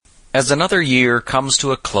As another year comes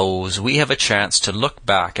to a close, we have a chance to look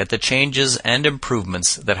back at the changes and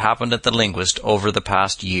improvements that happened at the Linguist over the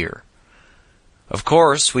past year. Of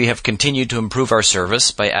course, we have continued to improve our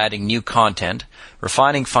service by adding new content,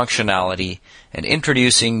 refining functionality, and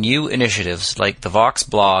introducing new initiatives like the Vox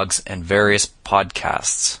blogs and various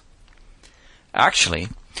podcasts. Actually,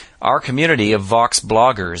 our community of Vox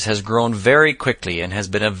bloggers has grown very quickly and has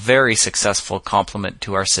been a very successful complement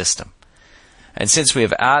to our system. And since we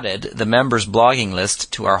have added the members blogging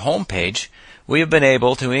list to our homepage, we have been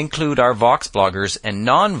able to include our Vox bloggers and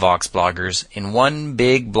non-Vox bloggers in one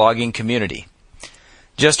big blogging community.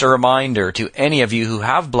 Just a reminder to any of you who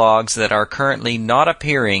have blogs that are currently not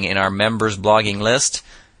appearing in our members blogging list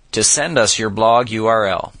to send us your blog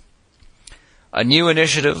URL. A new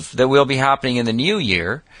initiative that will be happening in the new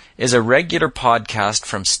year is a regular podcast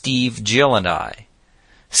from Steve, Jill, and I.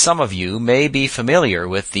 Some of you may be familiar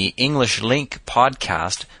with the English Link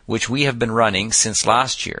podcast, which we have been running since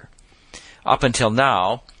last year. Up until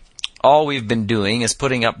now, all we've been doing is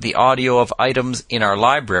putting up the audio of items in our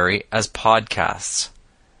library as podcasts.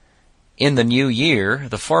 In the new year,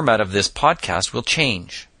 the format of this podcast will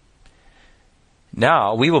change.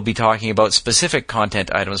 Now, we will be talking about specific content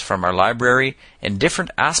items from our library and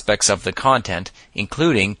different aspects of the content,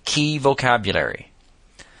 including key vocabulary.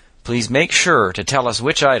 Please make sure to tell us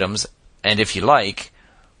which items, and if you like,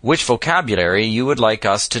 which vocabulary you would like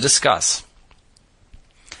us to discuss.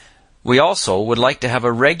 We also would like to have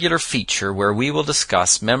a regular feature where we will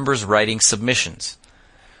discuss members' writing submissions.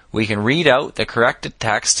 We can read out the corrected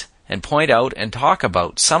text and point out and talk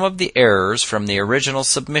about some of the errors from the original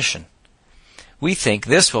submission. We think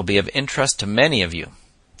this will be of interest to many of you.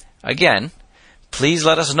 Again, please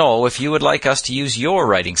let us know if you would like us to use your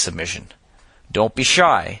writing submission. Don't be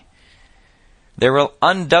shy. There will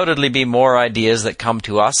undoubtedly be more ideas that come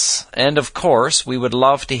to us, and of course, we would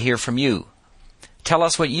love to hear from you. Tell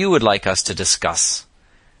us what you would like us to discuss.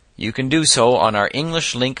 You can do so on our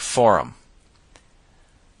English Link forum.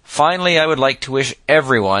 Finally, I would like to wish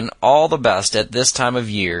everyone all the best at this time of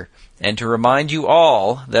year, and to remind you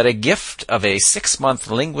all that a gift of a 6-month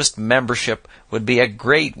Linguist membership would be a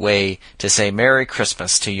great way to say Merry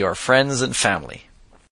Christmas to your friends and family.